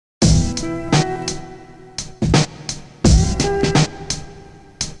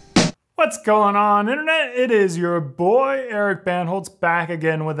What's going on, Internet? It is your boy, Eric Bandholz, back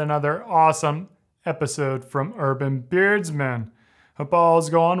again with another awesome episode from Urban Beardsman. Hope all's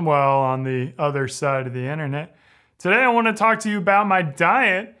going well on the other side of the Internet. Today I want to talk to you about my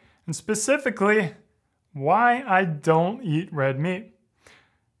diet, and specifically, why I don't eat red meat.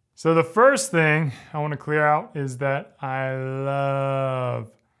 So the first thing I want to clear out is that I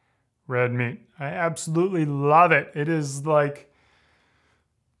love red meat. I absolutely love it. It is like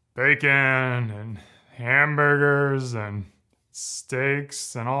bacon and hamburgers and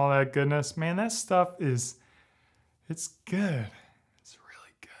steaks and all that goodness. Man, that stuff it's good. It's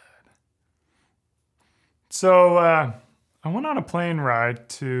really good. So I went on a plane ride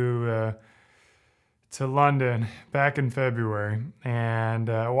to London back in February and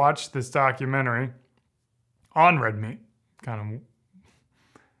watched this documentary on red meat. Kind of,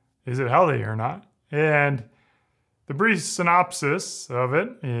 is it healthy or not? And the brief synopsis of it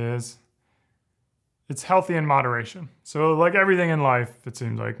is it's healthy in moderation. So like everything in life, it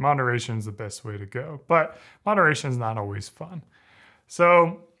seems like moderation is the best way to go. But moderation is not always fun.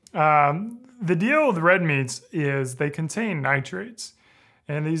 So the deal with red meats is they contain nitrates.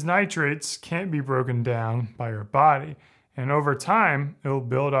 And these nitrates can't be broken down by your body. And over time, it'll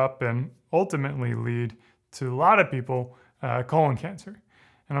build up and ultimately lead to a lot of people colon cancer.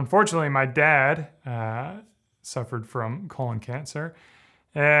 And unfortunately, my dad suffered from colon cancer.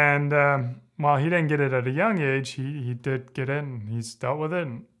 And while he didn't get it at a young age, he did get it and he's dealt with it.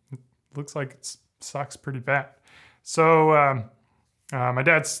 And it looks like it sucks pretty bad. So my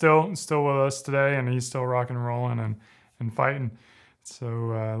dad's still with us today, and he's still rocking and rolling and fighting.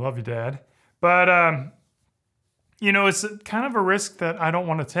 So I love you, Dad. But, you know, it's kind of a risk that I don't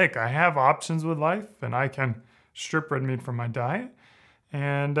want to take. I have options with life, and I can strip red meat from my diet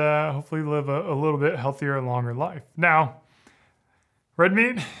and hopefully live a little bit healthier, longer life. Now, red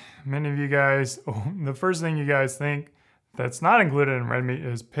meat, many of you guys, the first thing you guys think that's not included in red meat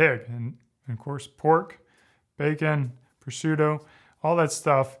is pig. And of course, pork, bacon, prosciutto, all that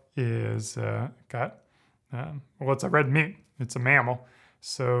stuff is well, it's a red meat. It's a mammal,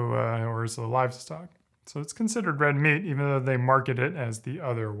 so or it's a livestock. So it's considered red meat, even though they market it as the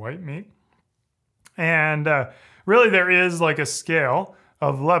other white meat. And really there is like a scale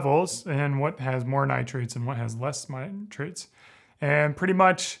of levels in what has more nitrates and what has less nitrates. And pretty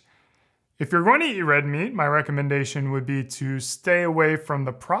much, if you're going to eat red meat, my recommendation would be to stay away from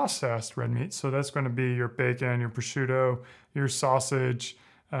the processed red meat. So that's going to be your bacon, your prosciutto, your sausage,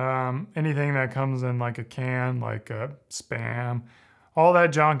 anything that comes in like a can, like Spam. All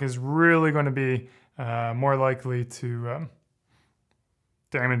that junk is really going to be more likely to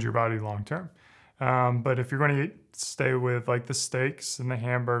damage your body long term. But if you're going to stay with like the steaks and the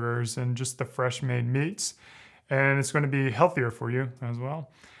hamburgers and just the fresh made meats, and it's going to be healthier for you as well.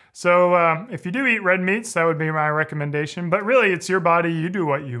 So if you do eat red meats, that would be my recommendation. But really, it's your body. You do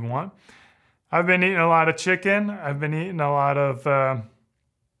what you want. I've been eating a lot of chicken. I've been eating a lot of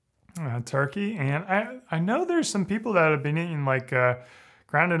turkey. And I know there's some people that have been eating like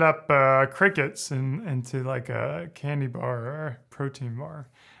grounded up crickets into like a candy bar or protein bar.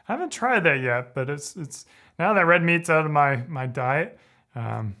 I haven't tried that yet, but it's now that red meat's out of my diet,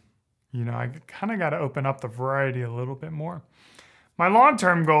 you know, I kind of got to open up the variety a little bit more. My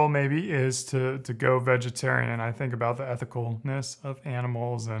long-term goal maybe is to go vegetarian. I think about the ethicalness of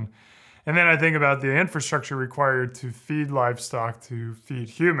animals, and then I think about the infrastructure required to feed livestock, to feed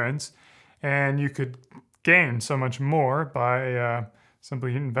humans, and you could gain so much more by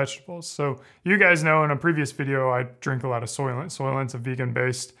simply eating vegetables. So you guys know in a previous video, I drink a lot of Soylent. Soylent's a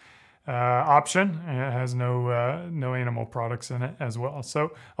vegan-based option, and it has no animal products in it as well.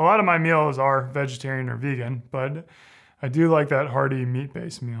 So a lot of my meals are vegetarian or vegan, but I do like that hearty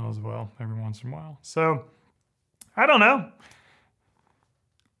meat-based meal as well every once in a while. So I don't know.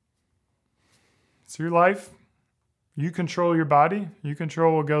 It's your life. You control your body. You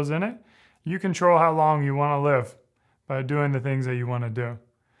control what goes in it. You control how long you want to live by doing the things that you want to do.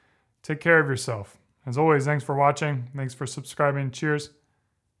 Take care of yourself. As always, thanks for watching. Thanks for subscribing. Cheers.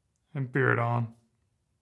 And beard on.